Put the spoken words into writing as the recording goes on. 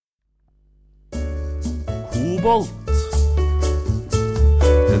kobolt.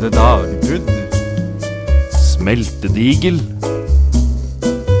 Dette dagbrudd. Smeltedigel.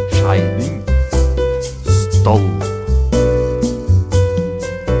 Skeining. Stål.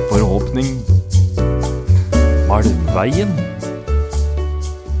 Forhåpning. Malmveien.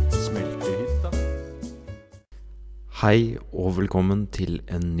 Smeltehytta. Hei og velkommen til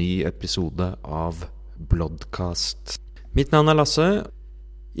en ny episode av Bloodcast. Mitt navn Lasse.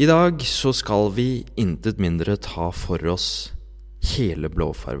 I dag så skal vi intet mindre ta for oss hele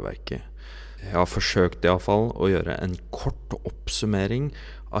blåfarverket. Jeg har forsøkt I alle fall å gjøre en kort oppsummering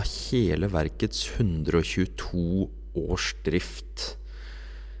av hele verkets 122 års drift.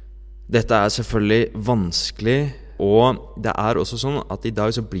 Dette selvfølgelig vanskelig, og det også sånn at I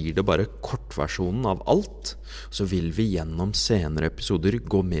dag så blir det bare kortversjonen av alt. Så vil vi gjennom senere episoder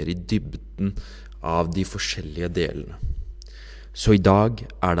gå mer I dybden av de forskjellige delene. Så I dag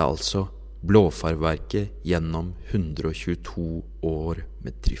det altså blåfarverket gjennom 122 år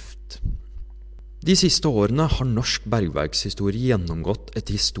med drift. De siste årene har norsk bergverkshistorie gjennomgått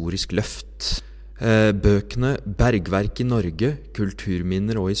et historisk løft. Bøkene Bergverk I Norge,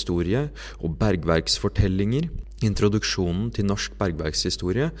 kulturminner og historie, og bergverksfortellinger, introduksjonen til norsk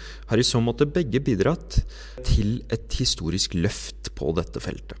bergverkshistorie, har I så måte begge bidratt til et historisk løft på dette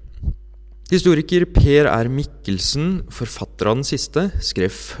feltet. Historiker Per R. Mikkelsen, forfatter av den siste,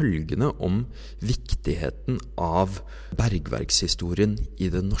 skrev følgende om viktigheten av bergverkshistorien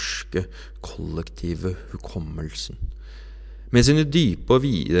I den norske kollektive hukommelsen. Med sine dype og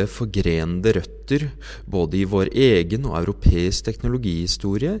vide forgrenede røtter, både I vår egen og europeisk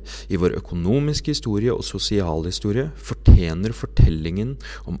teknologihistorie, I vår økonomiske historie og sosialhistorie, fortjener fortellingen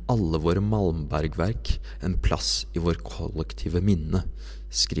om alle våre malmbergverk en plass I vår kollektive minne,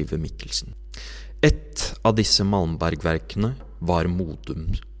 skriver Mikkelsen. Et av disse malmbergverkene var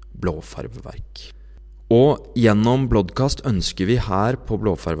Modums blåfarveverk. Og gjennom Bloodcast ønsker vi her på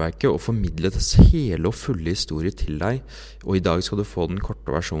blåfarverket å formidle dets hele og fulle historie til deg, og I dag skal du få den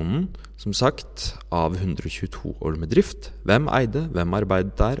korte versjonen, som sagt, av 122 år med drift. Hvem eide, hvem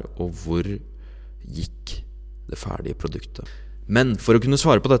arbeidet der, og hvor gikk det ferdige produktet. Men for å kunne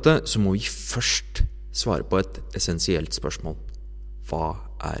svare på dette, så må vi først svare på et essensielt spørsmål. Hva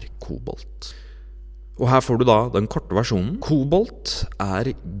kobolt? Og her får du da den korte versjonen. Kobolt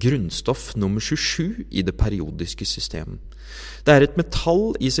grunnstoff nummer 27 I det periodiske systemet. Det et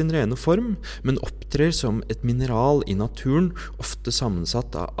metall I sin rene form, men opptrer som et mineral I naturen, ofte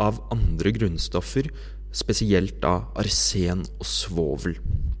sammensatt av andre grunnstoffer, spesielt av arsen og svovel.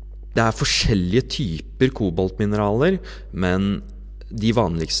 Det forskjellige typer koboltmineraler, men de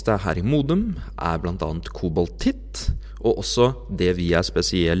vanligste her I Modum blant annet koboltitt, og også det vi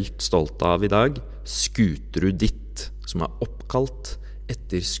spesielt stolte av I dag, Skuteruditt, som oppkalt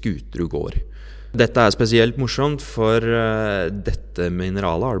etter Skuterud gård. Dette spesielt morsomt, for dette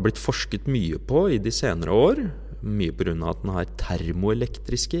mineralet har det blitt forsket mye på I de senere år, mye på grunn av at den har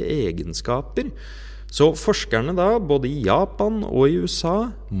termoelektriske egenskaper. Så forskerne da, både I Japan og I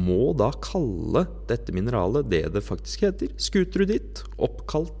USA, må da kalle dette mineralet det faktisk heter, Skuteruditt,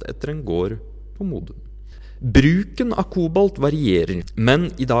 oppkalt etter en gård på Modum. Bruken av kobolt varierer, men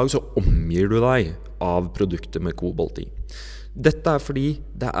I dag så omgir du deg av produkter med kobolt I. Dette fordi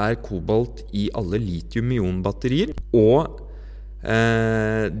det kobolt I alle lithium-ion-batterier, og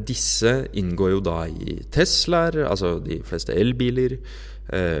disse inngår jo da I Teslaer, altså de fleste elbiler,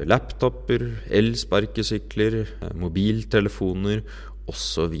 laptoper, elsparkesykler, mobiltelefoner og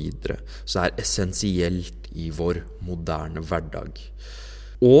så videre. Så det essensielt I vår moderne hverdag.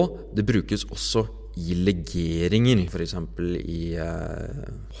 Og det brukes også I legeringer, for eksempel I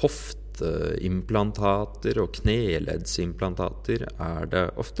hofteimplantater og kneledsimplantater det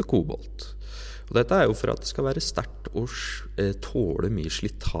ofte kobolt. Og dette jo for at det skal være sterkt og tåle mye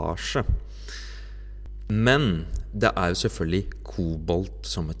slitasje. Men det jo selvfølgelig kobolt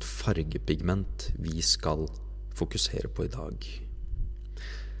som et fargepigment vi skal fokusere på I dag.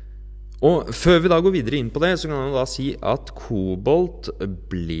 Og før vi da går videre inn på det, så kan jeg da si at kobolt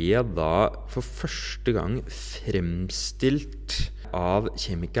ble da for første gang fremstilt av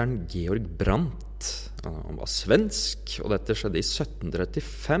kjemikeren Georg Brandt. Han var svensk, og dette skjedde I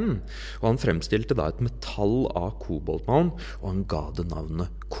 1735, og han fremstilte da et metall av koboltmalm, og han ga det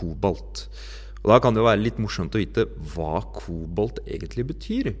navnet kobolt. Og da kan det jo være litt morsomt å vite hva kobolt egentlig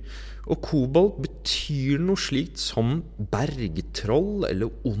betyr. Og kobolt betyr noe slikt som bergtroll eller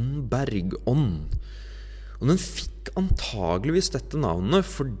ond bergånd. Og den fikk antageligvis dette navnet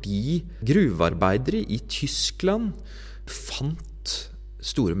fordi gruvearbeidere I Tyskland fant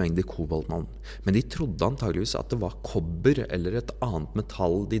store mengder koboltmalm, men de trodde antageligvis at det var kobber eller et annet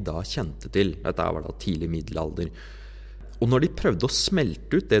metall de da kjente til. Dette var da tidlig middelalder. Og når de prøvde å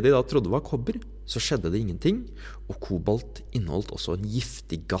smelte ut det de da trodde var kobber, så skjedde det ingenting, og kobolt inneholdt også en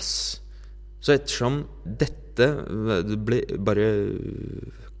giftig gass. Så ettersom dette bare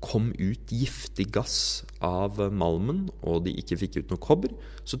kom ut giftig gass av malmen, og de ikke fikk ut noe kobber,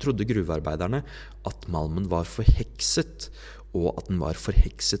 så trodde gruvearbeiderne at malmen var forhekset, og at den var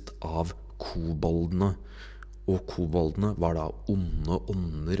forhekset av koboldene. Og koboldene var da onde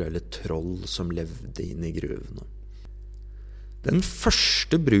ånder eller troll som levde inne i gruvene. Den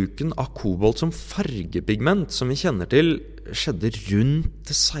første bruken av kobolt som fargepigment som vi kjenner til, skjedde rundt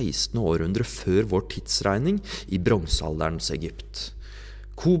det 16. århundre før vår tidsregning i bronsealderens Egypt.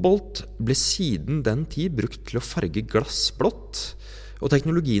 Kobolt ble siden den tid brukt til å farge glass blått, og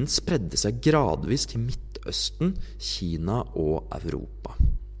teknologien spredde seg gradvis til Midtøsten, Kina og Europa.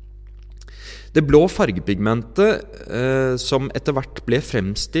 Det blå fargepigmentet, som etter hvert ble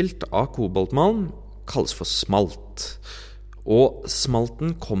fremstilt av koboltmalm, kalles for smalt. Og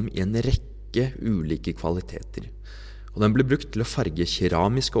smalten kom i en rekke ulike kvaliteter. Og den ble brukt til å farge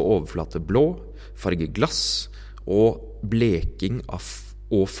keramiske overflater blå, farge glass og bleking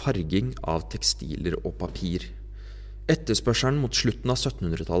og farging av tekstiler og papir. Etterspørselen mot slutten av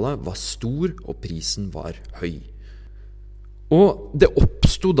 1700-tallet var stor, og prisen var høy. Og det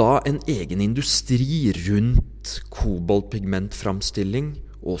oppstod da en egen industri rundt koboltpigmentframstilling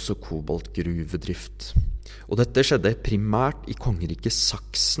og også koboltgruvedrift. Og dette skjedde primært i kongeriket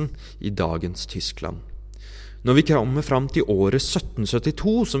Saksen i dagens Tyskland. Når vi kommer fram til året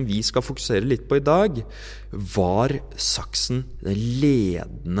 1772, som vi skal fokusere litt på i dag, var Saksen den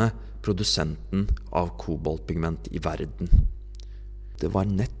ledende produsenten av koboltpigment i verden. Det var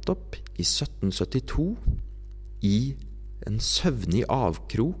nettopp i 1772, i en søvnig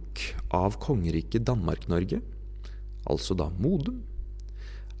avkrok av kongeriket Danmark-Norge, altså da Modum,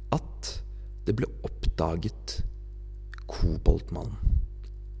 at det ble oppdaget koboltmalm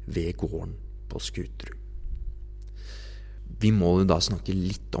ved gården på Skuterud. Vi må jo da snakke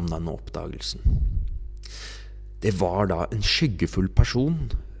litt om denne oppdagelsen. Det var da en skyggefull person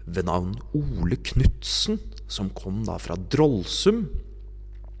ved navn Ole Knudsen, som kom da fra Drollsum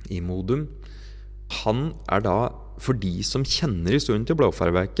i Modum. Han er da, for de som kjenner historien til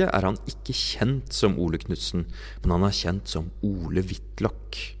Blåfarverket, er han ikke kjent som Ole Knudsen, men han er kjent som Ole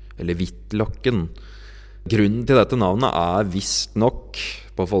Whitlock, eller Whitlocken. Grunnen til dette navnet er visst nok,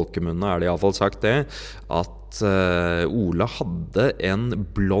 på folkemunne er det i alle fall sagt det, at Ole hadde en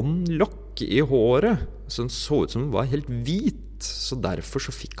blond lokk i håret, som så ut som den var helt hvit, så derfor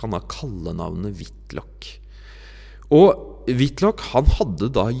så fikk han da kallenavnet Whitlock. Og Whitlock, han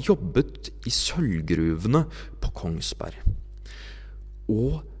hadde da jobbet i sølvgruvene på Kongsberg.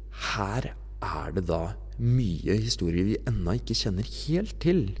 Og her er det da mye historie vi ennå ikke kjenner helt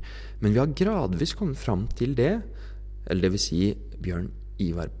til, men vi har gradvis kommet fram til det, eller det vil si Bjørn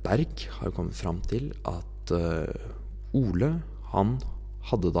Ivar Berg har kommet fram til at Ole, han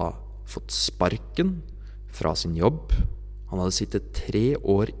hadde da fått sparken fra sin jobb. Han hadde sittet 3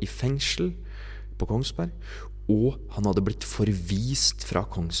 år i fengsel på Kongsberg, og han hadde blitt forvist fra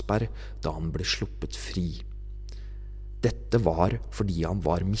Kongsberg da han ble sluppet fri. Dette var fordi han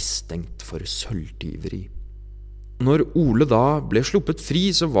var mistenkt for sølvtyveri. Når Ole da ble sluppet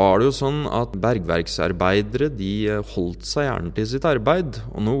fri, så var det jo sånn at bergverksarbeidere de holdt seg gjerne til sitt arbeid.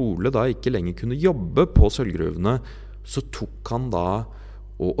 Og når Ole da ikke lenger kunne jobbe på sølvgruvene, så tok han da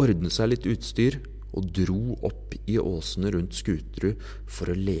og ordnet seg litt utstyr og dro opp i åsene rundt Skuterud for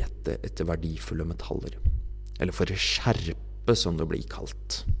å lete etter verdifulle metaller. Eller for å skjerpe, som det blir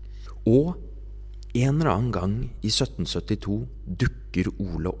kalt. Og en eller annen gang i 1772 dukker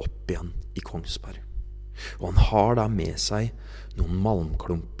Ole opp igjen i Kongsberg. Og han har da med seg noen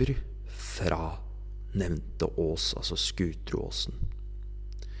malmklumper fra nevnte ås, altså Skuterudåsen.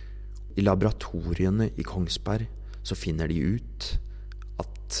 I laboratoriene i Kongsberg så finner de ut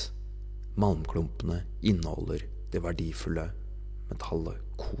at malmklumpene inneholder det verdifulle metallet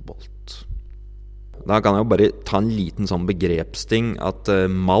kobolt. Da kan jeg jo bare ta en liten sånn begrepsting at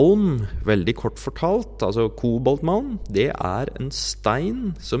malm, veldig kort fortalt, altså koboltmalm, det er en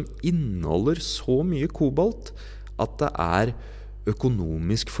stein som inneholder så mye kobolt at det er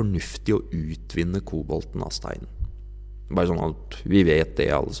økonomisk fornuftig å utvinne kobolten av steinen. Bare sånn at vi vet det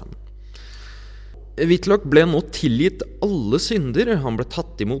alle sammen. Whitlock ble nå tilgitt alle synder. Han ble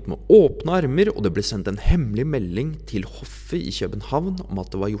tatt imot med åpne armer, og det ble sendt en hemmelig melding til hoffet i København om at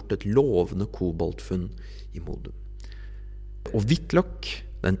det var gjort et lovende koboltfunn i Modum. Og Whitlock,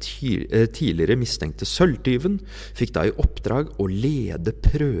 den tidligere mistenkte sølvtyven, fikk da i oppdrag å lede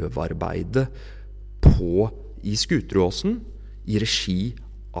prøvearbeidet i Skuteråsen i regi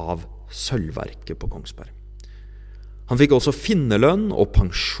av Sølvverket på Kongsberg. Han fikk også finnerlønn og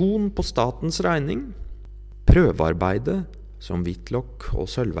pensjon på statens regning. Prøvearbeidet som Whitlock og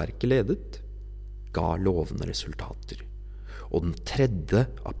Sølvverket ledet, ga lovende resultater. Og den 3.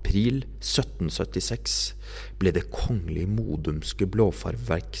 april 1776 ble det kongelige modumske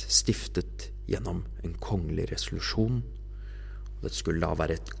blåfarveverk stiftet gjennom en kongelig resolusjon. Det skulle da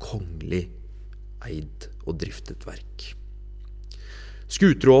være et kongelig eid og driftet verk.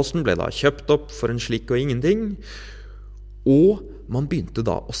 Skuteråsen ble da kjøpt opp for en slikk og ingenting, og man begynte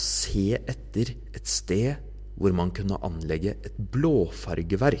da å se etter et sted hvor man kunne anlegge et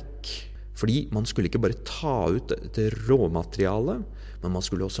blåfargeverk. Fordi man skulle ikke bare ta ut det råmaterialet, men man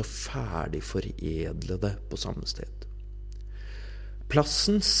skulle også ferdig foredle det på samme sted.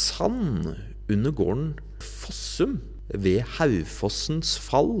 Plassen Sand under gården Fossum ved Haufossens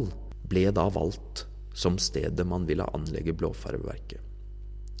fall ble da valgt som stedet man ville anlegge blåfarveverket.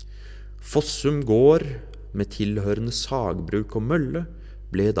 Fossum gård med tilhørende sagbruk og mølle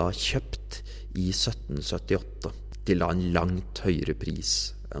ble da kjøpt i 1778 til en langt høyere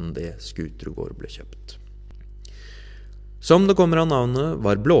pris enn det Skutergård ble kjøpt. Som det kommer av navnet,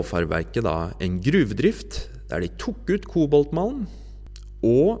 var blåfarveverket da en gruvedrift der de tok ut koboltmalm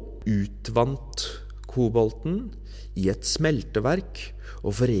og utvant kobolten i et smelteverk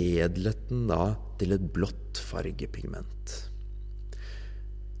og foredlet den da til et blått fargepigment.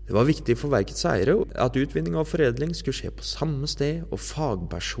 Det var viktig for verkets eiere at utvinning og foredling skulle skje på samme sted, og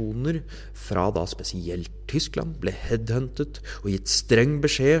fagpersoner fra da spesielt Tyskland ble headhuntet og gitt streng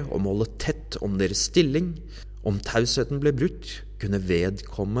beskjed om å holde tett om deres stilling. Om tausheten ble brutt, kunne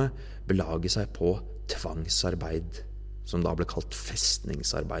vedkomme belage seg på tvangsarbeid, som da ble kalt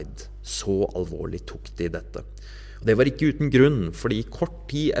festningsarbeid. Så alvorlig tok de dette. Og det var ikke uten grunn, fordi kort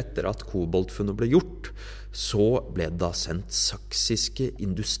tid etter at koboltfunnet ble gjort, så ble det da sendt saksiske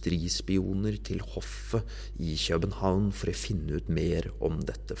industrispioner til hoffet i København for å finne ut mer om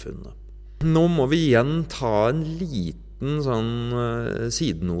dette funnet. Nå må vi igjen ta en liten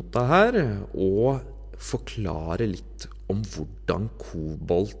sidenote her, og forklare litt om hvordan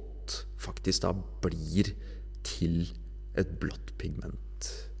kobolt faktisk da blir til et blått pigment.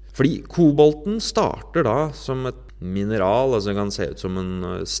 Fordi kobolten starter da som et mineral, altså kan se ut som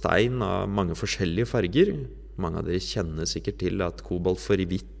en stein av mange forskjellige farger. Mange av dere kjenner sikkert til at kobolt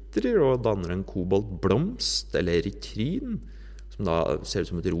forvitrer og danner en koboltblomst eller erytrin, som da ser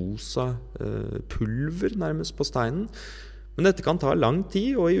ut som et rosa pulver nærmest på steinen. Men dette kan ta lang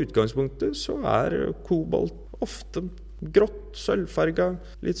tid, og i utgangspunktet så kobolt ofte grått, sølvfarga,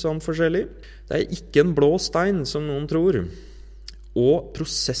 litt sånn forskjellig. Det er ikke en blå stein, som noen tror. Og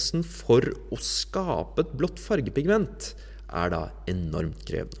prosessen for å skape et blått fargepigment da enormt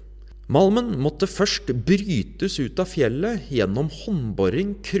krevende. Malmen måtte først brytes ut av fjellet gjennom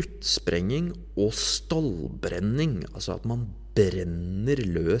håndboring, kruttsprenging og stålbrenning, altså at man brenner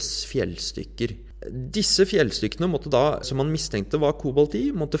løs fjellstykker. Disse fjellstykkene måtte da, som man mistenkte var kobolt i,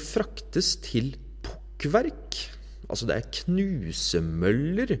 måtte fraktes til pukkverk. Altså det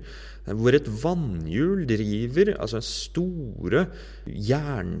knusemøller, hvor et vannhjul driver, altså store,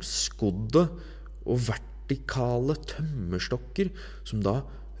 jernskodde og vertikale tømmerstokker, som da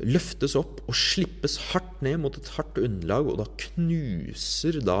løftes opp og slippes hardt ned mot et hardt underlag, og da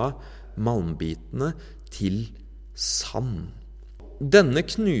knuser da malmbitene til sand. Denne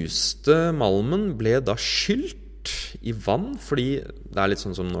knuste malmen ble da skylt i vann, fordi det litt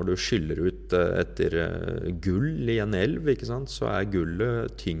sånn som når du skyller ut etter gull i en elv, ikke sant? Så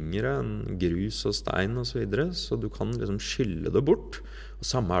gullet tyngre enn grus og stein og så videre, så du kan liksom skylle det bort. Og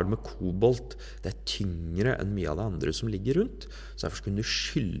samme det med kobolt, det tyngre enn mye av det andre som ligger rundt, så derfor kunne du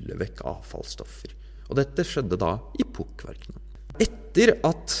skylle vekk avfallsstoffer. Og dette skjedde da i pukkverkene. Etter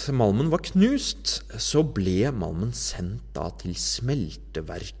at malmen var knust, så ble malmen sendt da til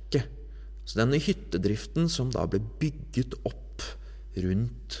smelteverket. Så denne hyttedriften som da ble bygget opp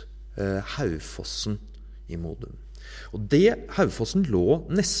rundt Haufossen i Modum. Og Haufossen lå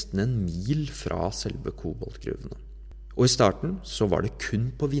nesten en mil fra selve koboltgruvene. Og i starten så var det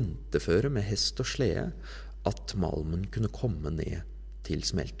kun på vinterføre med hest og slede at malmen kunne komme ned til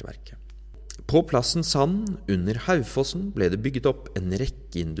smelteverket. På plassen Sand under Haufossen ble det bygget opp en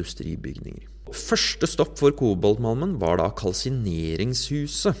rekke industribygninger. Første stopp for koboltmalmen var da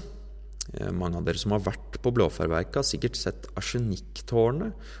kalsineringshuset. Mange av dere som har vært på blåfarverket har sikkert sett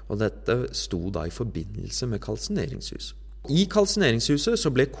arsenikktårnet, og dette sto da i forbindelse med kalsineringshuset. I kalsineringshuset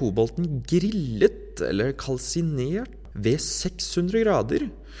så ble kobolten grillet eller kalsinert ved 600 grader,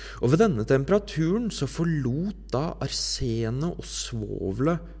 og ved denne temperaturen så forlot da arsenet og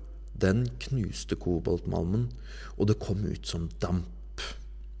svovelet den knuste koboltmalmen, og det kom ut som damp.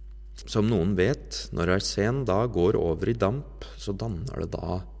 Som noen vet, når arsen da går over i damp, så danner det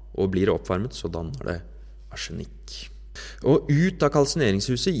da, og blir oppvarmet, så danner det arsenikk. Og ut av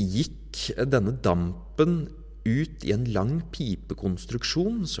kalsineringshuset gikk denne dampen ut i en lang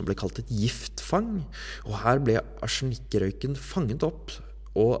pipekonstruksjon som ble kalt et giftfang, og her ble arsenikkrøyken fanget opp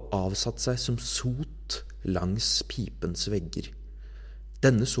og avsatt seg som sot langs pipens vegger.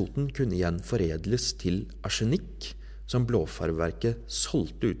 Denne soten kunne igjen foredles til arsenikk, som blåfarveverket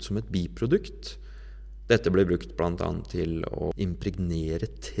solgte ut som et biprodukt. Dette ble brukt blant annet til å impregnere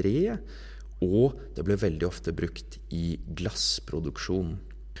tre, og det ble veldig ofte brukt i glassproduksjon.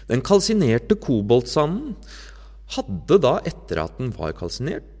 Den kalsinerte koboltsanden hadde da, etter at den var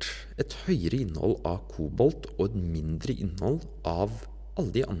kalsinert, et høyere innhold av kobolt og et mindre innhold av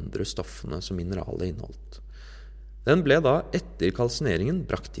alle de andre stoffene som mineralet inneholdt. Den ble da etter kalsineringen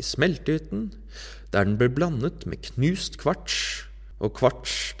brakt til smeltehytten, der den ble blandet med knust kvarts. Og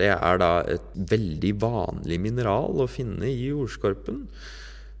kvarts, det er da et veldig vanlig mineral å finne i jordskorpen.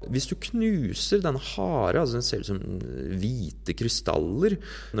 Hvis du knuser denne harde, altså den ser ut som hvite krystaller,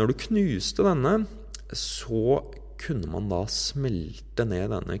 når du knuste denne, så kunne man da smelte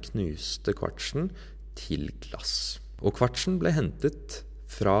ned denne knuste kvartsen til glass. Og kvartsen ble hentet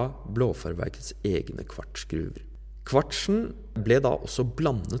fra blåfarveverkets egne kvartsgruver. Kvartsen ble da også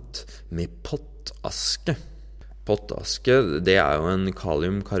blandet med pottaske. Pottaske, det er jo en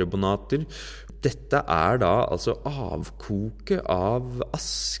kaliumkarbonater. Dette er da altså avkoke av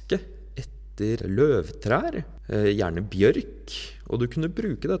aske etter løvtrær, gjerne bjørk. Og du kunne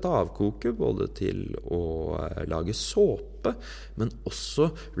bruke dette avkoke både til å lage såpe, men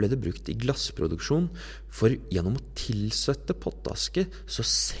også ble det brukt i glassproduksjon, for gjennom å tilsette pottaske så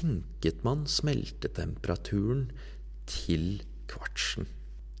senket man smeltetemperaturen til kvartsen.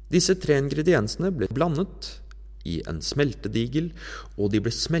 Disse tre ingrediensene ble blandet i en smeltedigel, og de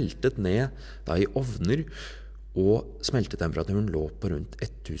ble smeltet ned da i ovner, og smeltetemperaturen lå på rundt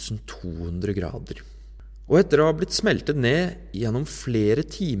 1200 grader. Og etter å ha blitt smeltet ned gjennom flere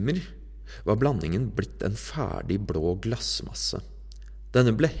timer, var blandingen blitt en ferdig blå glassmasse.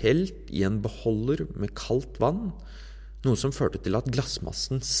 Denne ble helt i en beholder med kaldt vann, noe som førte til at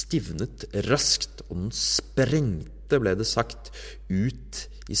glassmassen stivnet raskt, og den sprengte, ble det sagt, ut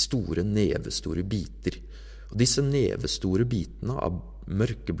i store nevestore biter. Og disse nevestore bitene av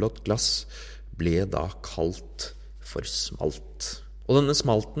mørkeblått glass ble da kalt for smalt. Og denne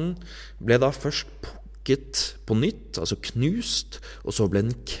smalten ble da først pukket på nytt, altså knust, og så ble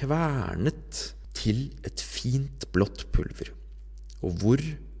den kvernet til et fint blått pulver. Og hvor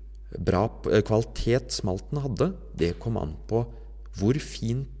bra kvalitet smalten hadde, det kom an på hvor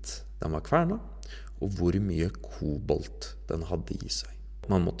fint den var kvernet, og hvor mye kobolt den hadde i seg.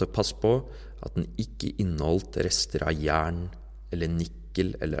 Man måtte passe på at den ikke inneholdt rester av jern eller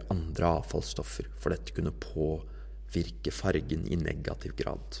nikkel eller andre avfallsstoffer, for dette kunne påvirke fargen i negativ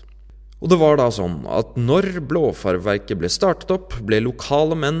grad. Og det var da sånn at når blåfarveverket ble startet opp, ble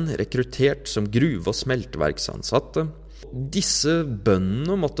lokale menn rekruttert som gruve- og smelteverksansatte. Disse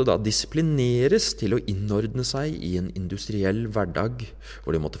bøndene måtte da disiplineres til å innordne seg i en industriell hverdag,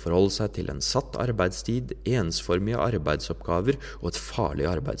 hvor de måtte forholde seg til en satt arbeidstid, ensformige arbeidsoppgaver og et farlig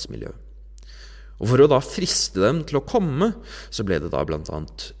arbeidsmiljø. Og for å da friste dem til å komme, så ble det da blant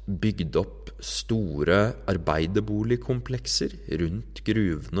annet bygd opp store arbeiderboligkomplekser rundt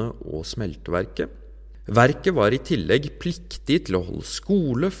gruvene og smelteverket. Verket var i tillegg pliktig til å holde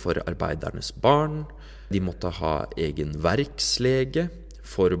skole for arbeidernes barn. De måtte ha egen verkslege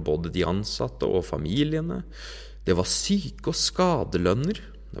for både de ansatte og familiene. Det var syke- og skadelønner.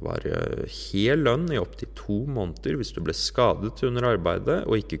 Det var hel lønn i opp til 2 måneder hvis du ble skadet under arbeidet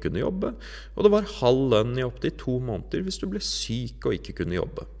og ikke kunne jobbe. Og det var halv lønn i opp til 2 måneder hvis du ble syk og ikke kunne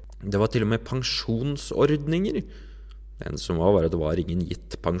jobbe. Det var til og med pensjonsordninger. Den som var at det var ingen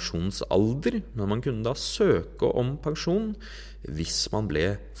gitt pensjonsalder, men man kunne da søke om pensjon hvis man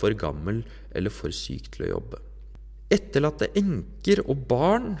ble for gammel eller for syk til å jobbe. Etterlatte enker og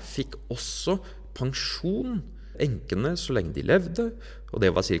barn fikk også pensjon, enkene så lenge de levde, og det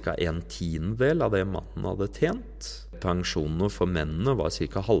var ca. 1/10 av det mannen hadde tjent. Pensjonene for mennene var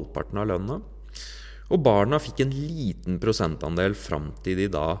ca. halvparten av lønna, og barna fikk en liten prosentandel fram til de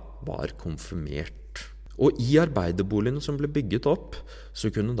da var konfirmert. Og i arbeiderboligene som ble bygget opp,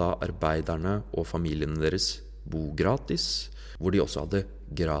 så kunne da arbeiderne og familiene deres bo gratis, hvor de også hadde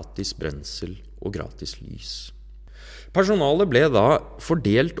gratis brensel og gratis lys. Personalet ble da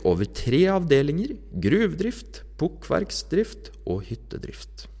fordelt over 3 avdelinger: gruvedrift, pukkverksdrift og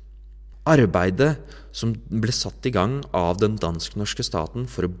hyttedrift. Arbeidet som ble satt i gang av den dansk-norske staten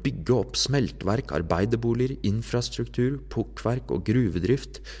for å bygge opp smeltverk, arbeiderboliger, infrastruktur, pukkverk og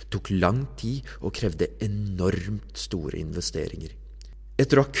gruvedrift tok lang tid og krevde enormt store investeringer.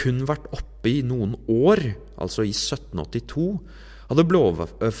 Etter å ha kun vært oppe i noen år, altså i 1782, hadde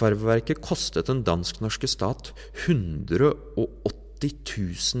blåfarveverket kostet den dansk-norske stat 180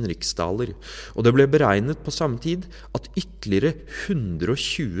 000 riksdaler, og det ble beregnet på samme tid at ytterligere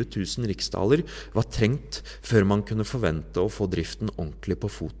 120 000 riksdaler var trengt før man kunne forvente å få driften ordentlig på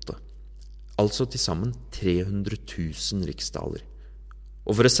fote. Altså til sammen 300 000 riksdaler.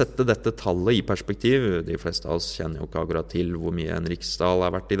 Og for å sette dette tallet i perspektiv, de fleste av oss kjenner jo ikke akkurat til hvor mye en riksdal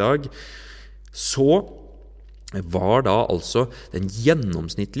er verdt i dag, så var da altså den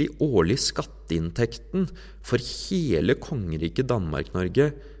gjennomsnittlige årlige skatteinntekten for hele kongeriket Danmark-Norge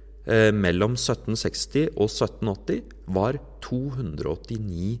mellom 1760 og 1780 var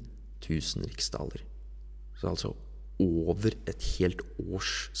 289 000 riksdaler. Så altså over et helt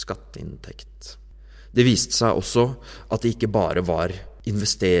års skatteinntekt. Det viste seg også at det ikke bare var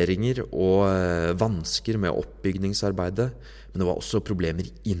investeringer og vansker med oppbygningsarbeidet, men det var også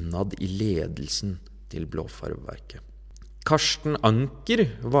problemer innad i ledelsen til blåfarveverket. Karsten Anker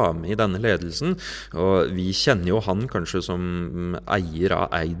var med i denne ledelsen, og vi kjenner jo han kanskje som eier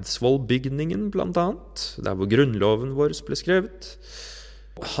av Eidsvollbygningen blant annet, der hvor grunnloven vår ble skrevet.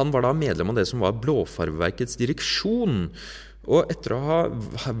 Han var da medlem av det som var blåfarveverkets direksjon, og etter å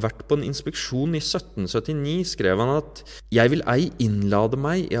ha vært på en inspeksjon i 1779 skrev han at «Jeg vil ei innlade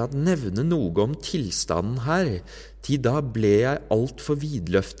meg i at nevne noe om tilstanden her, til da ble jeg alt for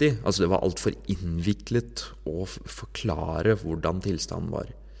vidløftig», altså det var alt for innviklet å forklare hvordan tilstanden var.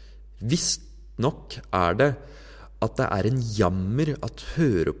 Visst nok er det at det er en jammer at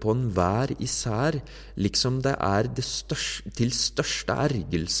høre på en hver især, liksom det er til største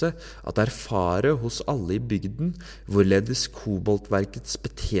ergelse at erfare hos alle i bygden, hvorledes koboltverkets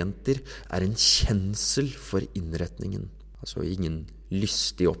betjenter er en kjensel for innretningen. Altså ingen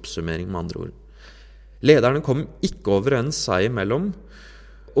lystig oppsummering med andre ord. Lederne kom ikke overens seg imellom,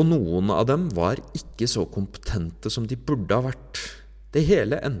 og noen av dem var ikke så kompetente som de burde ha vært. Det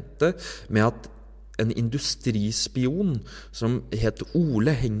hele endte med at en industrispion som het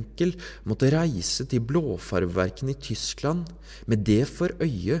Ole Henkel måtte reise til blåfarveverkene i Tyskland med det for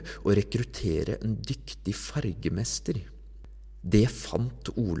øye å rekruttere en dyktig fargemester. Det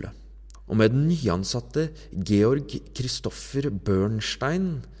fant Ole, og med den nyansatte Georg Christopher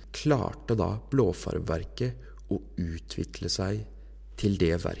Bernstein klarte da blåfarveverket å utvikle seg til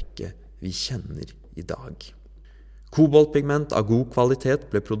det verket vi kjenner i dag. Koboltpigment av god kvalitet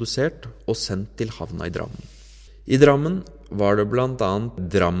ble produsert og sendt til havna i Drammen. I Drammen var det blant annet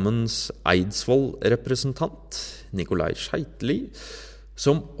Drammens Eidsvoll-representant, Nikolai Scheitli,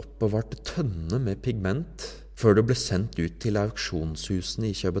 som oppbevarte tønne med pigment før det ble sendt ut til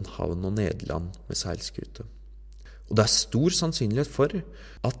auksjonshusene i København og Nederland med seilskute. Og det er stor sannsynlighet for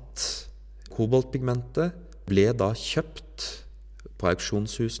at koboltpigmentet ble da kjøpt på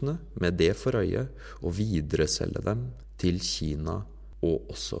auksjonshusene med det for øye å videreselge dem til Kina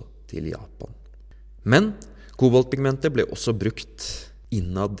og også til Japan. Men koboltpigmentet ble også brukt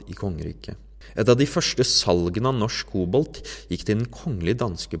innad i kongeriket. Et av de første salgene av norsk kobolt gikk til den kongelige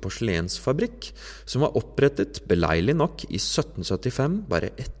danske porselensfabrikk, som var opprettet beleilig nok i 1775, bare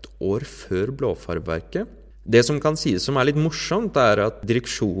 1 år før blåfarveverket. Det som kan sies som er litt morsomt, er at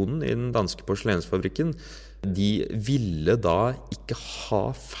direksjonen i den danske porselensfabrikken de ville da ikke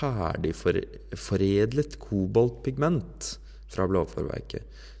ha ferdig foredlet koboltpigment fra blåfarveverket.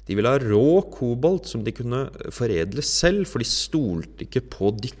 De ville ha rå kobolt som de kunne foredle selv, for de stolte ikke på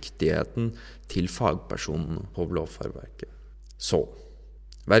dyktigheten til fagpersonene på blåfarveverket. Så,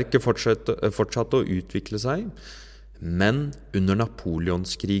 verket fortsatte å utvikle seg, men under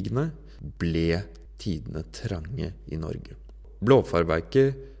Napoleonskrigene ble tidene trange i Norge.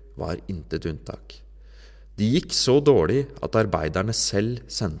 Blåfarveverket var intet unntak. Det gikk så dårlig at arbeiderne selv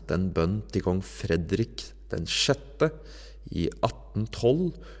sendte en bønn til kong Fredrik den 6. i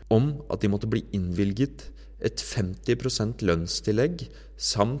 1812 om at de måtte bli innvilget et 50% lønnstillegg,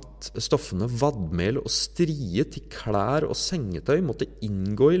 samt stoffene vadmel og strie til klær og sengetøy måtte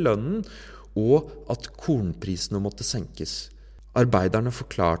inngå i lønnen, og at kornprisene måtte senkes. Arbeiderne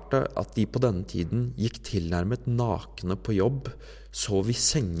forklarte at de på denne tiden gikk tilnærmet nakne på jobb, sov i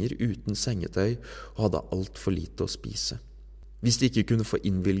senger uten sengetøy og hadde alt for lite å spise. Hvis de ikke kunne få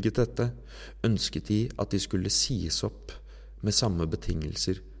innvilget dette, ønsket de at de skulle sies opp med samme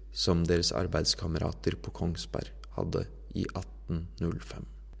betingelser som deres arbeidskamerater på Kongsberg hadde i 1805.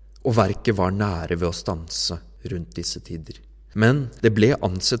 Og verket var nære ved å stanse rundt disse tider. Men det ble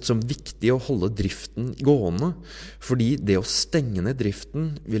ansett som viktig å holde driften gående, fordi det å stenge ned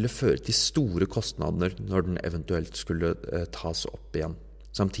driften ville føre til store kostnader når den eventuelt skulle tas opp igjen.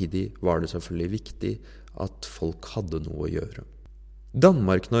 Samtidig var det selvfølgelig viktig at folk hadde noe å gjøre.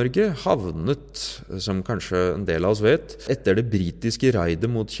 Danmark-Norge havnet, som kanskje en del av oss vet, etter det britiske raidet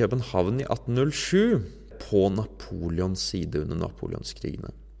mot København i 1807 på Napoleons side under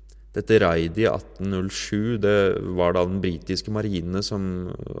Napoleonskrigene. Dette raidet i 1807, det var da den britiske marine som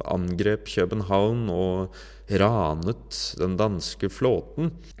angrep København og ranet den danske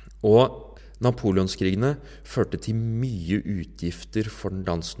flåten. Og Napoleonskrigene førte til mye utgifter for den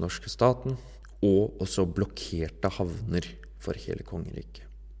dansk-norske staten, og også blokkerte havner for hele kongeriket.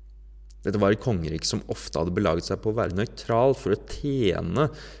 Dette var et kongerik som ofte hadde belaget seg på å være nøytral for å tjene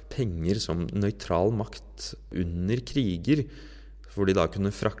penger som nøytral makt under kriger, hvor de da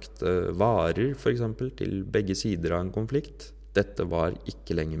kunne frakte varer, for eksempel, til begge sider av en konflikt. Dette var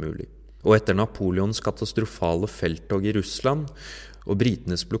ikke lenger mulig. Og etter Napoleons katastrofale felttog i Russland og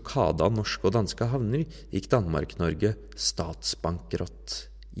britenes blokade av norske og danske havner, gikk Danmark-Norge statsbankerott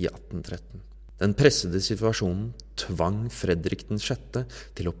i 1813. Den pressede situasjonen tvang Fredrik den 6.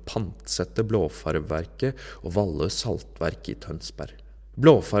 til å pantsette Blåfarvverket og Vallø saltverk i Tønsberg.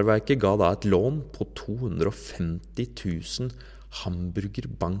 Blåfarvverket ga da et lån på 250 000 Hamburger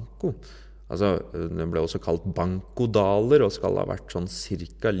Banco. Altså, den ble også kalt bankodaler, og skal ha vært sånn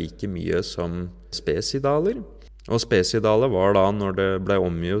cirka like mye som spesidaler. Og spesidaler var da, når det ble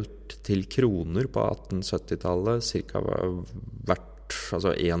omgjort til kroner på 1870-tallet, cirka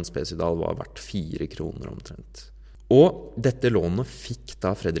altså en spesidal var verdt 4 kroner omtrent. Og dette lånet fikk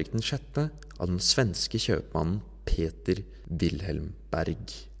da Fredrik den 6. av den svenske kjøpmannen Peter Wilhelm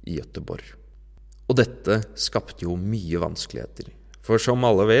Berg i Göteborg. Og dette skapte jo mye vanskeligheter. For som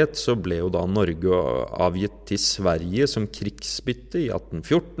alle vet, så ble jo da Norge avgitt til Sverige som krigsbytte i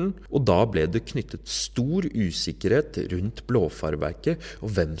 1814, og da ble det knyttet stor usikkerhet rundt Blåfarvverket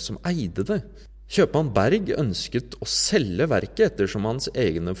og hvem som eide det. Kjøpmann Berg ønsket å selge verket ettersom hans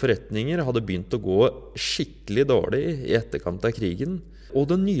egne forretninger hadde begynt å gå skikkelig dårlig i etterkant av krigen. Og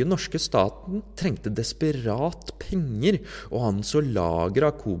den nye norske staten trengte desperat penger, og han så lager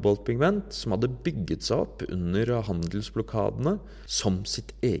av koboltpigment som hadde bygget seg opp under handelsblokadene som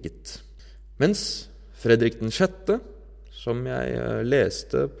sitt eget. Mens Fredrik den 6., som jeg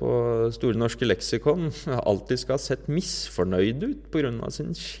leste på Store norske leksikon, alltid skal ha sett misfornøyd ut på grunn av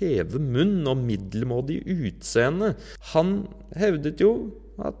sin skjeve munn og middelmådige utseende. Han hevdet jo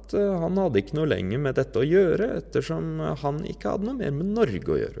at han hadde ikke noe lenger med dette å gjøre, ettersom han ikke hadde noe mer med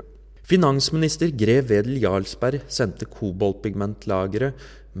Norge å gjøre. Finansminister Grev Wedel Jarlsberg sendte koboltpigmentlagere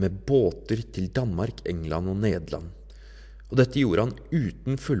med båter til Danmark, England og Nederland. Og dette gjorde han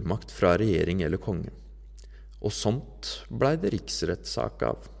uten fullmakt fra regjering eller konge. Og sånt ble det riksrettssak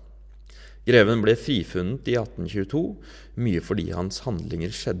av. Greven ble frifunnet i 1822, mye fordi hans handlinger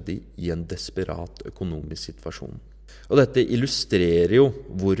skjedde i en desperat økonomisk situasjon. Og dette illustrerer jo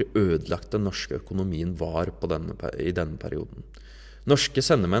hvor ødelagt den norske økonomien var i denne perioden. Norske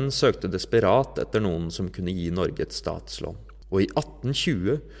sendemenn søkte desperat etter noen som kunne gi Norge et statslån. Og i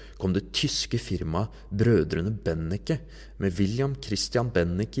 1820 kom det tyske firmaet Brødrene Benneke med William Christian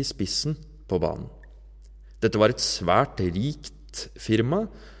Benneke i spissen på banen. Dette var et svært rikt firma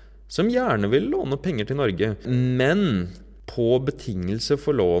som gjerne ville låne penger til Norge, men på betingelse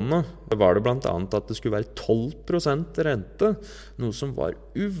for lånet var det blant annet at det skulle være 12% rente, noe som var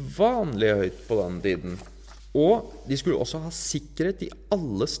uvanlig høyt på den tiden. Og de skulle også ha sikkerhet i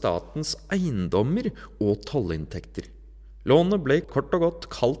alle statens eiendommer og tollinntekter. Lånet ble kort og godt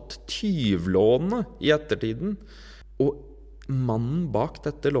kalt tyvlånet i ettertiden, og mannen bak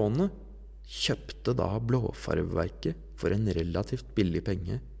dette lånet kjøpte da Blåfarvverket for en relativt billig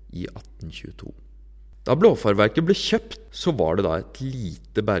penge i 1822. Da Blåfarvverket ble kjøpt, så var det da et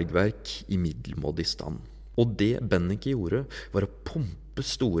lite bergverk i middelmådig stand. Og det Benneke gjorde var å pumpe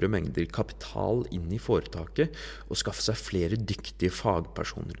store mengder kapital inn i foretaket og skaffe seg flere dyktige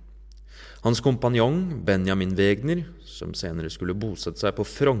fagpersoner. Hans kompanjong Benjamin Wegner, som senere skulle bosette seg på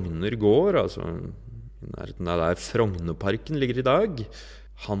Frogner gård, altså i nærheten av der Frognerparken ligger i dag,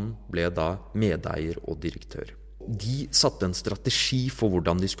 han ble da medeier og direktør. De satte en strategi for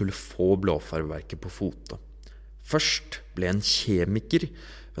hvordan de skulle få Blåfarvverket på fote. Først ble en kjemiker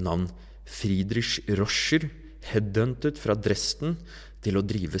ved navn Friedrich Roscher headhuntet fra Dresden til å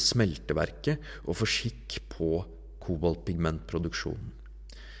drive smelteverket og få skikk på koboltpigmentproduksjonen.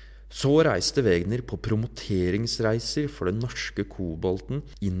 Så reiste Wegner på promoteringsreiser for den norske kobolten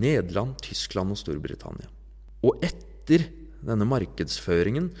i Nederland, Tyskland og Storbritannia. Og etter denne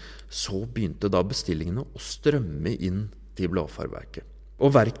markedsføringen så begynte da bestillingene å strømme inn til Blåfarverket.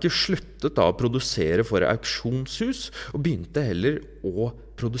 Og verket sluttet da å produsere for auksjonshus, og begynte heller å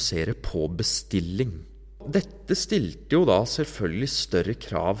produsere på bestilling. Dette stilte jo da selvfølgelig større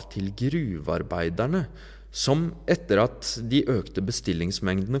krav til gruvearbeiderne, som etter at de økte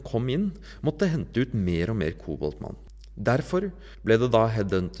bestillingsmengdene kom inn, måtte hente ut mer og mer koboltmalm. Derfor ble det da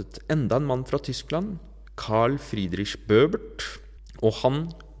headhuntet enda en mann fra Tyskland, Carl Friedrich Böbert, og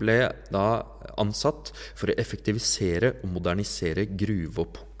han ble da ansatt for å effektivisere og modernisere gruve-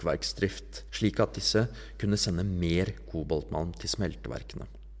 og pukkverksdrift, slik at disse kunne sende mer koboltmalm til smelteverkene.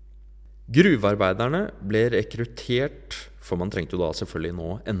 Gruvearbeiderne ble rekruttert, for man trengte jo da selvfølgelig nå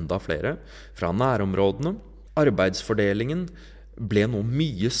enda flere, fra nærområdene. Arbeidsfordelingen ble nå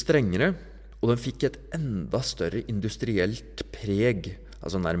mye strengere, og den fikk et enda større industrielt preg,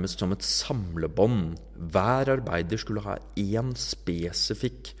 altså nærmest som et samlebånd. Hver arbeider skulle ha en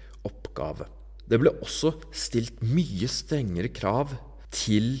spesifikk oppgave. Det ble også stilt mye strengere krav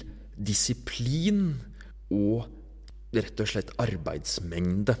til disiplin og rett og slett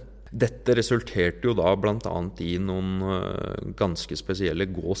arbeidsmengde. Dette resulterte jo da blant annet i noen ganske spesielle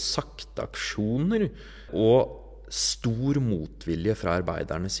gå-sakte-aksjoner og stor motvilje fra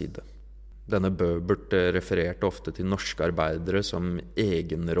arbeidernes side. Denne Böbert refererte ofte til norske arbeidere som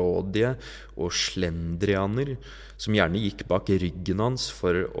egenrådige og slendrianer, som gjerne gikk bak ryggen hans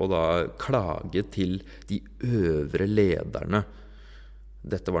for å da klage til de øvre lederne.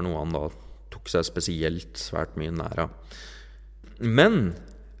 Dette var noe han da tok seg spesielt svært mye nær av. Men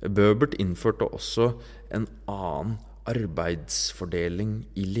Böbert innførte også en annen arbeidsfordeling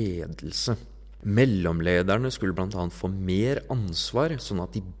i ledelse. Mellomlederne skulle blant annet få mer ansvar, sånn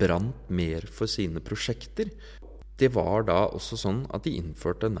at de brant mer for sine prosjekter. Det var da også sånn at de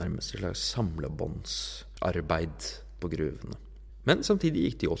innførte nærmest et slags samlebåndsarbeid på gruvene. Men samtidig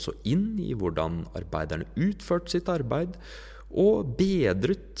gikk de også inn i hvordan arbeiderne utførte sitt arbeid, og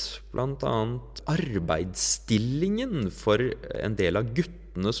bedret blant annet arbeidsstillingen for en del av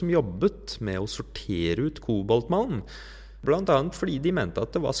guttene som jobbet med å sortere ut koboltmalm. Blant annet fordi de mente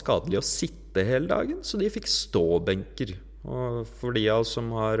at det var skadelig å sitte hele dagen, så de fikk ståbenker. Og for de av oss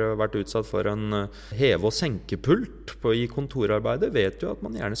som har vært utsatt for en heve- og senkepult i kontorarbeidet, vet jo at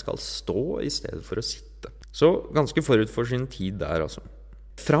man gjerne skal stå i stedet for å sitte. Så ganske forut for sin tid der, altså.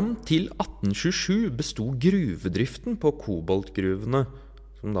 Fram til 1827 bestod gruvedriften på koboltgruvene,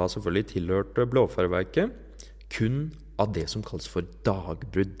 som da selvfølgelig tilhørte Blåfarverket, kun av det som kalles for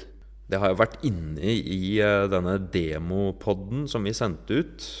dagbrudd. Det har jo vært inne i denne demopodden som vi sendte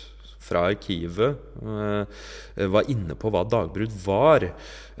ut fra arkivet, var inne på hva dagbrudd var.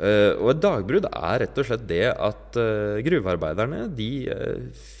 Og et dagbrudd er rett og slett det at gruvearbeiderne, de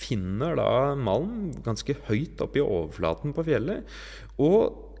finner da malm ganske høyt oppe i overflaten på fjellet,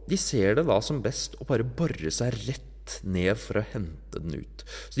 og de ser det da som best å bare borre seg rett ned for å hente den ut.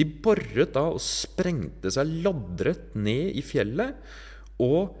 Så de borret da og sprengte seg loddrett ned i fjellet,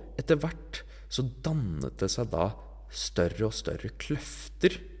 og etter hvert så dannet det seg da større og større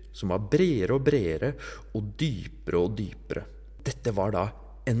kløfter, som var bredere og bredere og dypere. Dette var da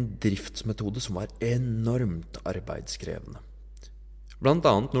en driftsmetode som var enormt arbeidskrevende. Blant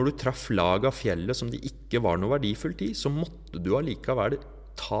annet når du traff lag av fjellet som det ikke var noe verdifullt i, så måtte du allikevel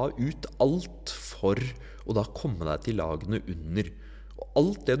ta ut alt for å da komme deg til lagene under. Og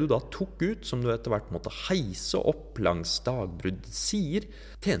alt det du da tok ut, som du etter hvert måtte heise opp langs dagbruddets sider,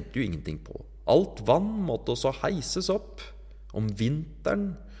 tjente jo ingenting på. Alt vann måtte også heises opp. Om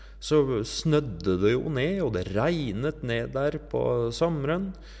vinteren så snødde det jo ned, og det regnet ned der på sommeren,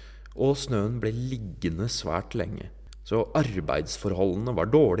 og snøen ble liggende svært lenge. Så arbeidsforholdene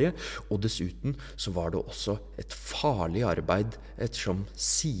var dårlige, og dessuten så var det også et farlig arbeid, ettersom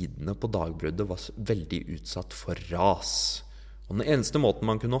sidene på dagbruddet var veldig utsatt for ras. Og den eneste måten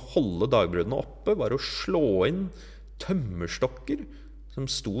man kunne holde dagbruddene oppe, var å slå inn tømmerstokker, som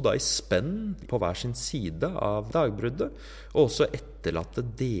sto da i spenn på hver sin side av dagbruddet, og også etterlatte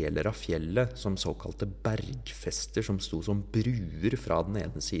deler av fjellet som såkalte bergfester, som sto som bruer fra den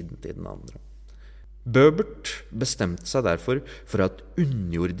ene siden til den andre. Böbert bestemte seg derfor for at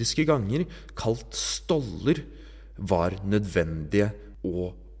underjordiske ganger, kalt stoller, var nødvendige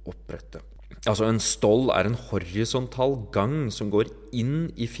å opprette. Altså en stoll er en horisontal gang som går inn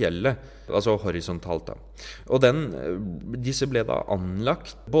i fjellet, altså horisontalt da. Og disse ble da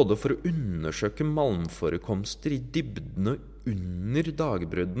anlagt både for å undersøke malmforekomster i dybdene under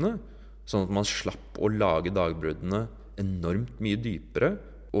dagbruddene, sånn at man slapp å lage dagbruddene enormt mye dypere,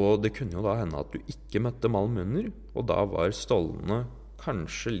 og det kunne jo da hende at du ikke møtte malm under, og da var stollene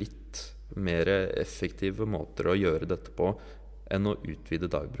kanskje litt mer effektive måter å gjøre dette på enn å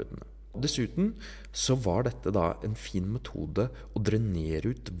utvide dagbruddene. Dessuten så var dette da en fin metode å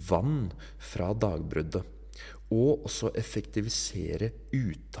drenere ut vann fra dagbruddet, og også effektivisere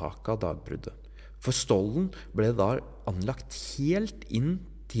uttaket av dagbruddet. For stollen ble da anlagt helt inn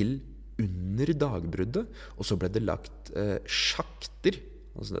til under dagbruddet, og så ble det lagt sjakter.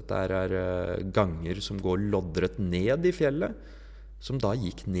 Altså dette er ganger som går loddrett ned i fjellet, som da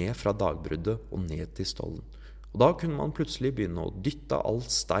gikk ned fra dagbruddet og ned til stollen. Og da kunne man plutselig begynne å dytte all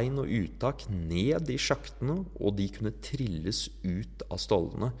stein og uttak ned i sjaktene, og de kunne trilles ut av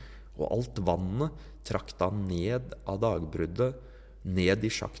stollene. Og alt vannet trakk da ned av dagbruddet, ned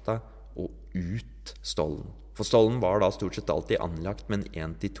i sjakta og ut stollen. For stollen var da stort sett alltid anlagt med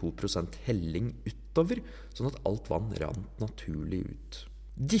en 1-2% helling utover, sånn at alt vann rant naturlig ut.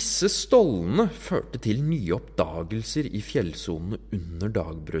 Disse stollene førte til nye oppdagelser i fjellsonene under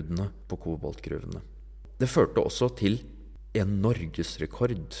dagbruddene på koboltgruvene. Det førte også til en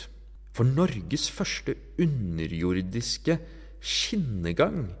norgesrekord. For Norges første underjordiske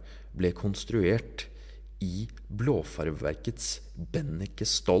skinnegang ble konstruert i Blåfarvverkets Benneke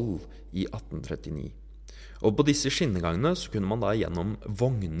Stoll i 1839. Og på disse skinnegangene så kunne man da gjennom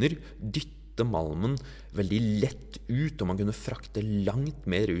vogner dytte malmen veldig lett ut, og man kunne frakte langt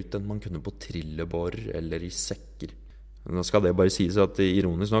mer ut enn man kunne på trillebår eller i sekker. Nå skal det bare sies at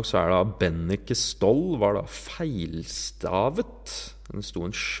ironisk nok så er da Benneke Stoll var da feilstavet. Det sto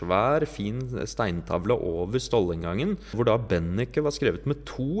en svær, fin steintavle over stollinngangen, hvor da Benneke var skrevet med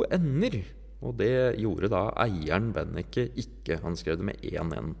 2 ender. Og det gjorde da eieren Benneke ikke. Han skrev det med 1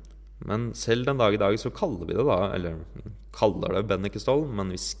 N. Men selv den dag i dag så kaller vi det da, eller kaller det Benneke Stoll,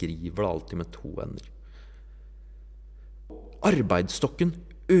 men vi skriver det alltid med 2 ender. Arbeidsstokken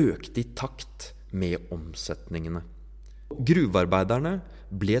økte i takt med omsetningene. Gruvearbeiderne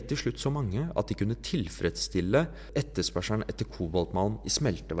ble til slutt så mange at de kunne tilfredsstille etterspørselen etter koboltmalm i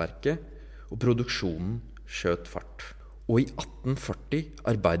smelteverket, og produksjonen skjøt fart. Og i 1840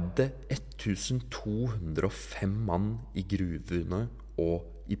 arbeidet 1205 mann i gruvene og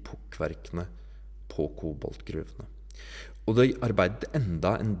i pukkverkene på koboltgruvene. Og det arbeidet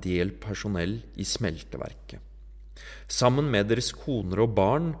enda en del personell i smelteverket. Sammen med deres koner og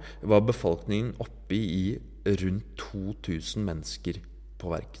barn var befolkningen oppe i rundt 2000 mennesker på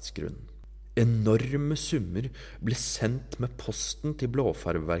verkets grunn. Enorme summer ble sendt med posten til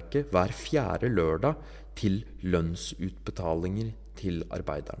Blåfarvverket hver 4. lørdag til lønnsutbetalinger til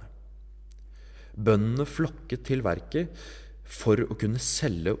arbeiderne. Bøndene flokket til verket for å kunne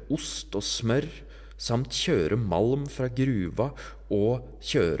selge ost og smør, samt kjøre malm fra gruva og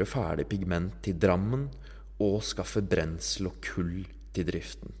kjøre ferdig pigment til Drammen og skaffe brensel og kull til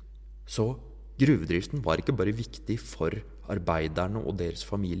driften. Så gruvedriften var ikke bare viktig for arbeiderne og deres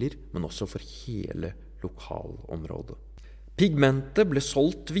familier, men også for hele lokalområdet. Pigmentet ble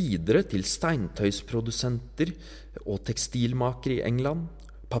solgt videre til steintøysprodusenter og tekstilmakere i England,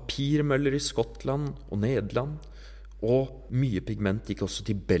 papirmøller i Skottland og Nederland, og mye pigment gikk også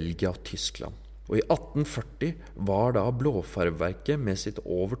til Belgia og Tyskland. Og i 1840 var da Blåfarvverket med sitt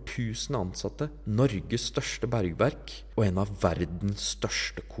over 1000 ansatte Norges største bergverk og en av verdens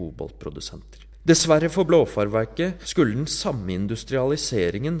største koboltprodusenter. Dessverre for Blåfarvverket skulle den samme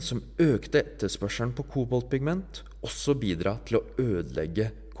industrialiseringen som økte etterspørselen på koboltpigment, også bidra til å ødelegge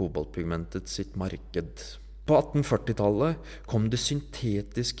koboltpigmentet sitt marked. På 1840-tallet kom det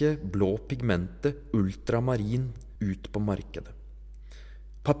syntetiske blå pigmentet ultramarin ut på markedet.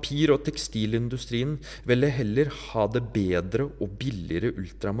 Papir- og tekstilindustrien ville heller ha det bedre og billigere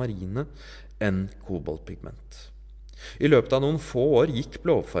ultramarine enn koboltpigment. I løpet av noen få år gikk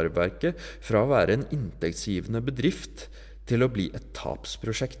Blåfarvverket fra å være en inntektsgivende bedrift til å bli et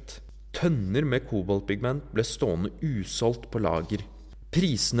tapsprosjekt. Tønner med koboltpigment ble stående usolgt på lager.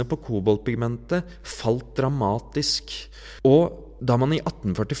 Prisene på koboltpigmentet falt dramatisk, og da man i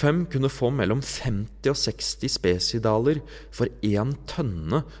 1845 kunne få mellom 50 og 60 spesidaler for 1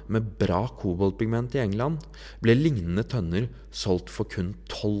 tønne med bra koboltpigment i England, ble lignende tønner solgt for kun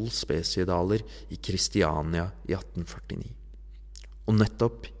 12 spesidaler i Kristiania i 1849. Og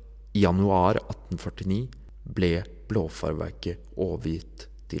nettopp i januar 1849 ble Blåfarvverket overgitt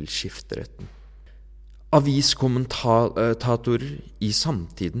til skifteretten. Aviskommentatorer i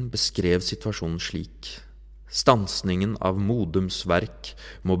samtiden beskrev situasjonen slik: Stansningen av Modums verk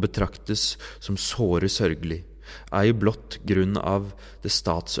må betraktes som såre sørgelig, ei blott grunn av det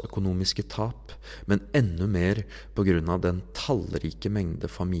statsøkonomiske tap, men enda mer på grunn av den tallrike mengde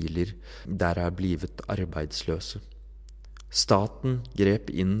familier der er blivet arbeidsløse. Staten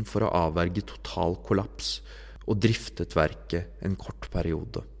grep inn for å avverge total kollaps og driftet verket en kort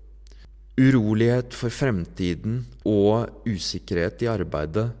periode. Urolighet for fremtiden og usikkerhet i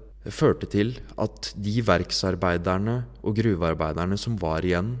arbeidet førte til at de verksarbeiderne og gruvearbeiderne som var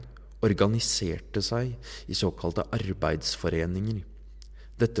igjen, organiserte seg i såkalte arbeidsforeninger.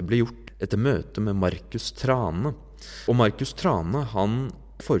 Dette ble gjort etter møte med Markus Thrane. Og Markus Thrane, han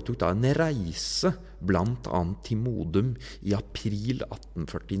foretok da en reise blant annet til Modum i april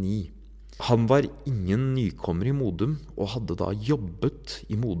 1849. Han var ingen nykommer i Modum, og hadde da jobbet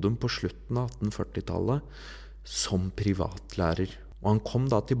i Modum på slutten av 1840-tallet som privatlærer. Og han kom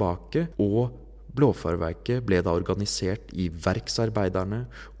da tilbake, og Blåfarverket ble da organisert i verksarbeiderne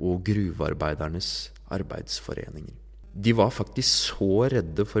og gruvearbeidernes arbeidsforeninger. De var faktisk så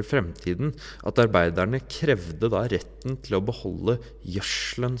redde for fremtiden at arbeiderne krevde da retten til å beholde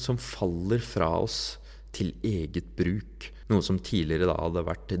gjødselen som faller fra oss til eget bruk, noe som tidligere da hadde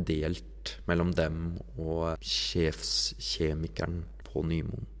vært delt mellom dem og sjefskjemikeren på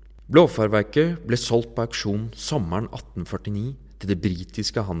Nymoen. Blåfarverket ble solgt på auksjon sommeren 1849 til det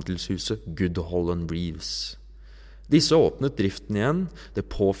britiske handelshuset Goodholland Reeves. Disse åpnet driften igjen det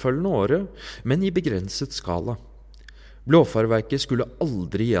påfølgende året, men i begrenset skala. Blåfarverket skulle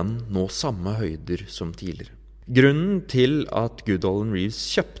aldri igjen nå samme høyder som tidligere. Grunnen til at Goodholland Reeves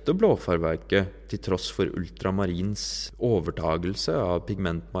kjøpte Blåfarverket til tross for Ultramarins overtagelse av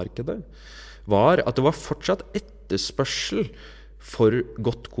pigmentmarkedet, var at det var fortsatt etterspørsel for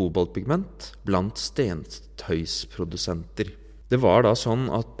godt koboltpigment blant stentøysprodusenter. Det var da sånn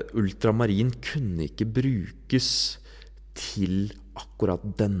at ultramarin kunne ikke brukes til akkurat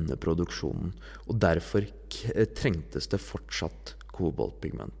denne produksjonen, og derfor trengtes det fortsatt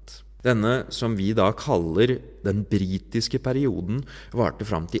koboltpigment. Denne, som vi da kaller den britiske perioden, varte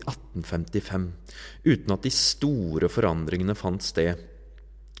fram til 1855, uten at de store forandringene fant sted,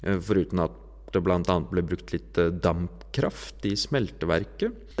 foruten at det blant annet ble brukt litt dampkraft i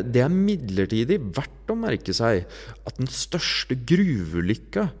smelteverket. Det er midlertidig verdt å merke seg at den største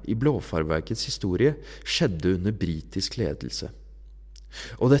gruvelykka i Blåfarverkets historie skjedde under britisk ledelse.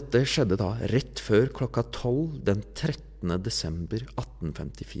 Og dette skjedde da rett før klokka 12 den 13. desember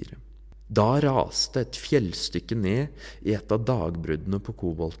 1854. Da raste et fjellstykke ned i et av dagbruddene på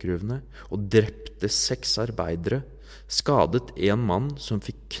koboltgruvene og drepte 6 arbeidere, skadet en mann som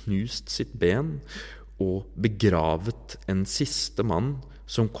fikk knust sitt ben, og begravet en siste mann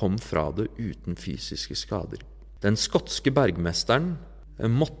som kom fra det uten fysiske skader. Den skotske bergmesteren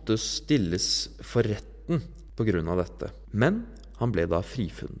måtte stilles for retten på grunn av dette, men han ble da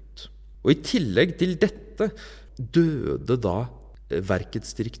frifunnet. Og i tillegg til dette døde da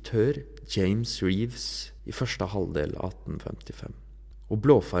verkets direktør James Reeves i første halvdel av 1855. Og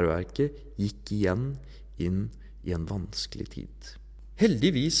Blåfarverket gikk igjen inn i en vanskelig tid.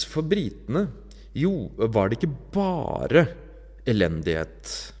 Heldigvis for britene var det ikke bare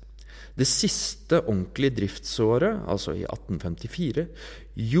elendighet. Det siste ordentlige driftsåret, altså i 1854,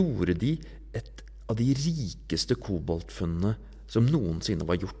 gjorde de et av de rikeste koboltfunnene som noensinne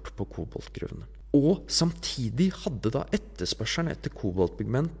var gjort på koboltgruvene. Og samtidig hadde da etterspørselen etter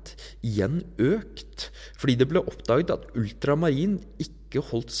koboltpigment igjen økt, fordi det ble oppdaget at ultramarin ikke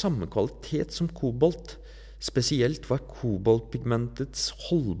holdt samme kvalitet som kobolt. Spesielt var koboltpigmentets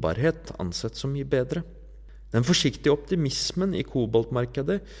holdbarhet ansett som mye bedre. Den forsiktige optimismen i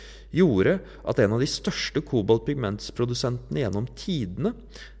koboltmarkedet gjorde at en av de største koboltpigmentsprodusentene gjennom tidene,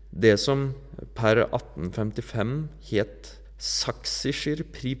 det som per 1855 het Sächsischer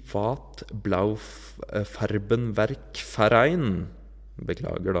Privat Blaufarbenwerk Verein,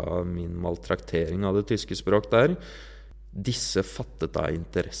 beklager da min maltraktering av det tyske språk der, disse fattet da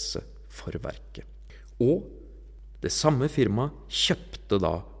interesse for verket. Og det samme firmaet kjøpte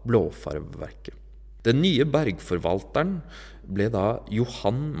da Blåfarverket. Den nye bergforvalteren ble da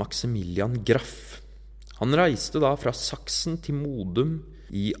Johann Maximilian Graff. Han reiste da fra Sachsen til Modum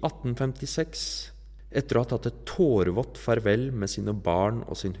i 1856, etter å ha tatt et tårevått farvel med sine barn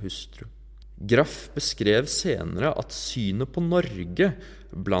og sin hustru. Graff beskrev senere at synet på Norge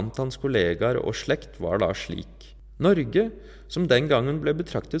blant hans kollegaer og slekt var da slik. Norge, som den gangen ble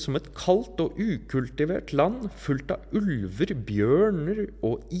betraktet som et kaldt og ukultivert land, fullt av ulver, bjørner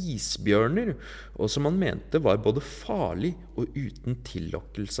og isbjørner, og som han mente var både farlig og uten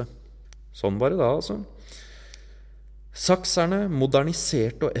tillokkelse. Sånn var det da, altså. Sakserne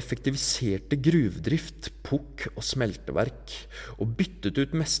moderniserte og effektiviserte gruvedrift, pukk og smelteverk, og byttet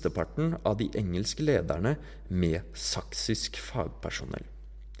ut mesteparten av de engelske lederne med saksisk fagpersonell.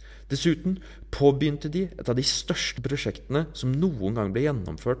 Dessuten påbegynte de et av de største prosjektene som noen gang ble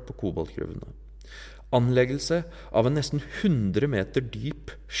gjennomført på koboltgruvene. Anleggelse av en nesten 100 meter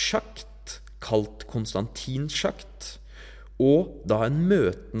dyp sjakt, kalt Konstantinsjakt, og da en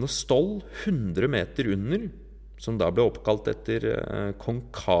møtende stoll 100 meter under, som da ble oppkalt etter kong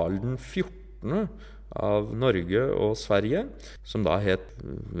Karl den 14. Av Norge og Sverige, som da het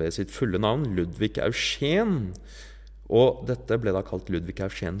ved sitt fulle navn Ludvig Eugen. Og dette ble da kalt Ludvig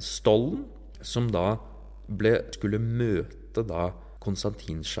Eugen-stollen, som da skulle møte da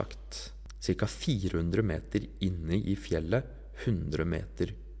Konstantinsjakt, ca. 400 meter inne i fjellet, 100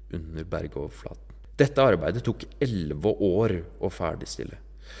 meter under bergoverflaten. Dette arbeidet tok 11 år å ferdigstille.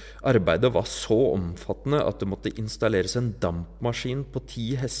 Arbeidet var så omfattende at det måtte installeres en dampmaskin på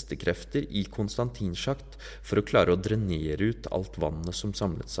 10 hestekrefter i Konstantinsjakt for å klare å drenere ut alt vannet som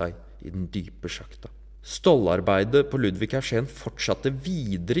samlet seg i den dype sjakta. Stolarbeidet på Ludvig Eugen fortsatte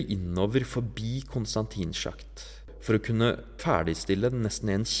videre innover forbi Konstantinsjakt. For å kunne ferdigstille den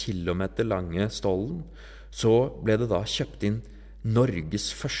nesten 1 kilometer lange stollen, så ble det da kjøpt inn Norges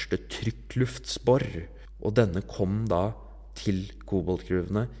første trykkluftsbor, og denne kom da til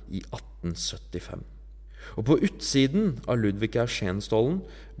koboltgruvene i 1875. Og på utsiden av Ludvig Eugen-stollen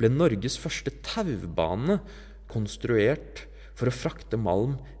ble Norges første taubane konstruert for å frakte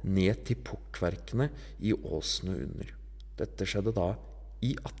malm ned til portverkene i åsene under. Dette skjedde da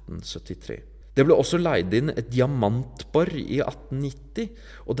i 1873. Det ble også leid inn et diamantbor i 1890,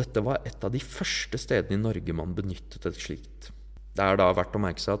 og dette var et av de første stedene i Norge man benyttet et slikt. Det er da verdt å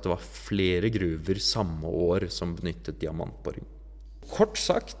merke seg at det var flere gruver samme år som benyttet diamantboring. Kort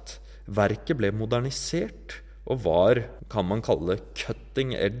sagt, verket ble modernisert og var, kan man kalle,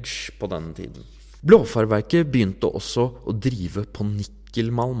 cutting edge på denne tiden. Blåfarverket begynte også å drive på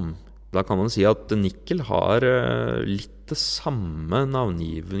nikkelmalm. Da kan man si at nikkel har litt det samme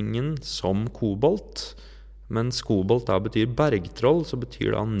navngivningen som kobolt. Mens kobolt da betyr bergtroll, så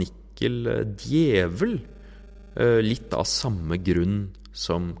betyr da nikkel djevel. Litt av samme grunn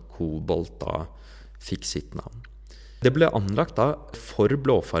som kobolt da fikk sitt navn. Det ble anlagt da for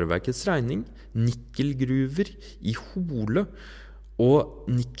blåfarverkets regning nikkelgruver i Hole, og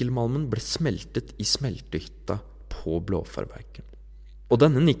nikkelmalmen ble smeltet i smeltehytta på blåfarverket. Og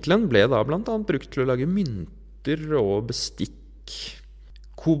denne nikkelen ble da blant annet brukt til å lage mynter og bestikk.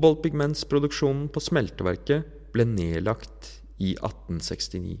 Koboltpigmentsproduksjonen på smelteverket ble nedlagt i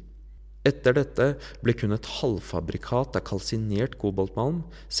 1869. Etter dette ble kun et halvfabrikat av kalsinert koboltmalm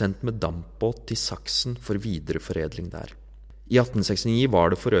sendt med dampbåt til Saksen for videreforedling der. I 1869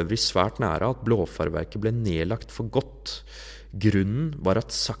 var det for øvrig svært nære at blåfarverket ble nedlagt for godt. Grunnen var at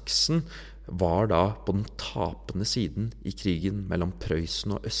Saksen var da på den tapende siden i krigen mellom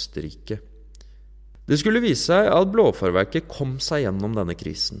Prøysen og Østerrike. Det skulle vise seg at blåfarverket kom seg gjennom denne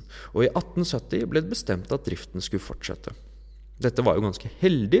krisen, og i 1870 ble det bestemt at driften skulle fortsette. Dette var jo ganske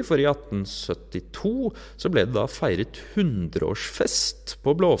heldig, for i 1872 så ble det da feiret 100-årsfest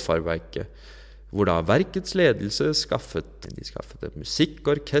på blåfarverket, hvor da verkets ledelse skaffet et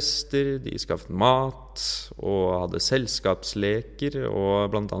musikkorkester, de skaffet mat, og hadde selskapsleker,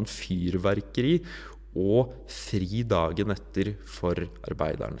 og blant annet fyrverkeri, og fri dagen etter for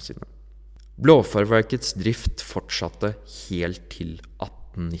arbeiderne sine. Blåfarverkets drift fortsatte helt til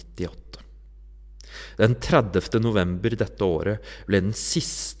 1898. Den 30. november dette året ble den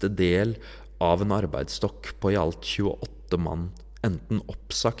siste del av en arbeidsstokk på i alt 28 mann enten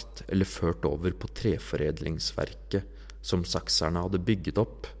oppsagt eller ført over på treforedlingsverket som sakserne hadde bygget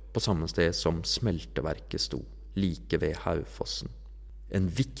opp på samme sted som smelteverket sto, like ved Haufossen. En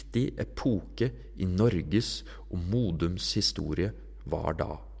viktig epoke i Norges og Modums historie var da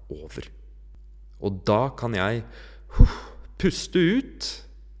over. Og da kan jeg puste ut.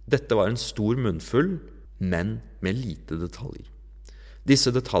 Dette var en stor munnfull, men med lite detaljer.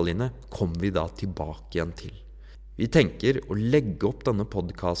 Disse detaljene kom vi da tilbake igjen til. Vi tenker å legge opp denne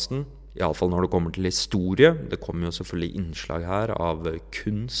podcasten, i alle fall når det kommer til historie. Det kommer jo selvfølgelig innslag her av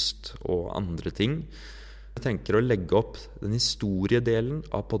kunst og andre ting. Jeg tenker å legge opp den historiedelen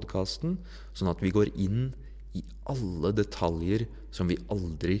av podcasten, sånn at vi går inn i alle detaljer som vi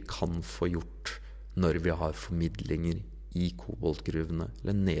aldri kan få gjort når vi har formidlinger i koboltgruvene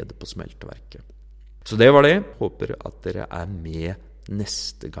eller nede på smelteverket. Så det var det. Håper at dere er med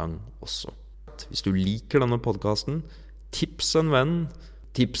neste gang også. Hvis du liker denne podcasten, tips en venn,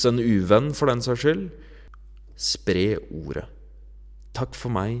 tips en uvenn for den saks skyld. Spre ordet. Takk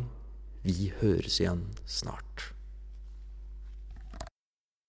for meg. Vi høres igjen snart.